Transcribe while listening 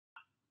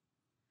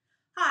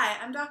Hi,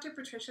 I'm Dr.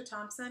 Patricia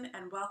Thompson,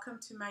 and welcome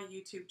to my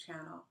YouTube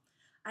channel.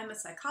 I'm a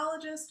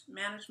psychologist,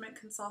 management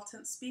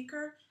consultant,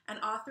 speaker, and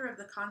author of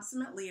The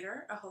Consummate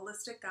Leader, a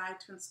holistic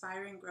guide to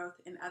inspiring growth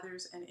in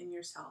others and in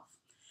yourself.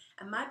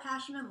 And my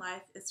passion in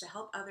life is to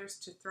help others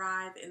to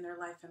thrive in their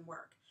life and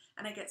work.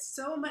 And I get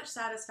so much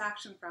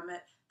satisfaction from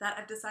it that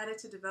I've decided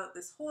to devote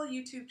this whole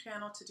YouTube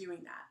channel to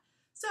doing that.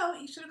 So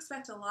you should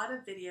expect a lot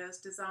of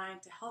videos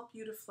designed to help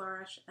you to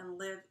flourish and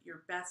live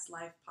your best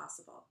life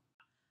possible.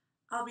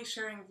 I'll be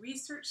sharing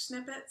research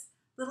snippets,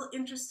 little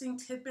interesting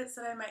tidbits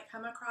that I might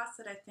come across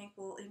that I think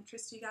will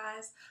interest you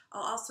guys.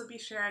 I'll also be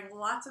sharing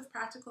lots of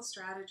practical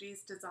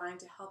strategies designed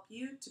to help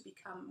you to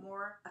become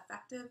more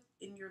effective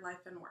in your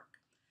life and work.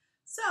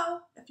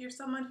 So, if you're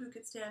someone who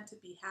could stand to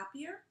be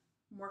happier,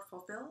 more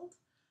fulfilled,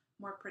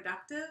 more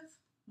productive,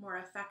 more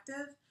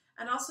effective,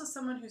 and also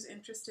someone who's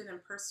interested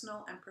in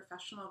personal and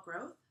professional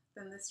growth,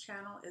 then this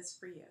channel is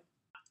for you.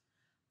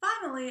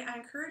 Finally, I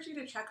encourage you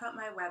to check out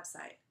my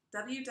website,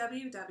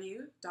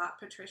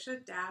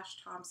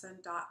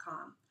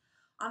 www.patricia-thompson.com.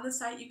 On the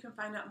site, you can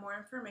find out more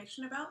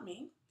information about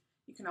me.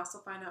 You can also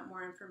find out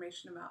more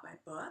information about my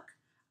book.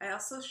 I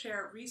also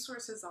share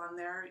resources on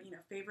there,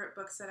 favorite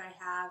books that I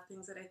have,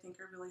 things that I think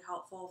are really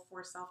helpful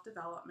for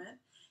self-development.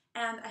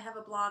 And I have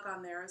a blog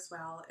on there as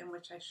well, in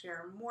which I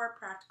share more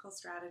practical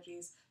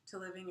strategies to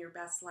living your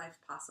best life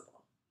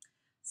possible.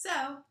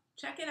 So,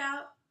 check it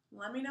out.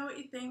 Let me know what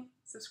you think.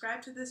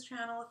 Subscribe to this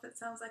channel if it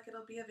sounds like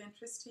it'll be of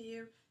interest to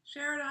you.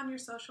 Share it on your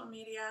social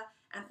media.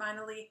 And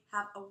finally,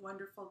 have a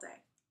wonderful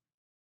day.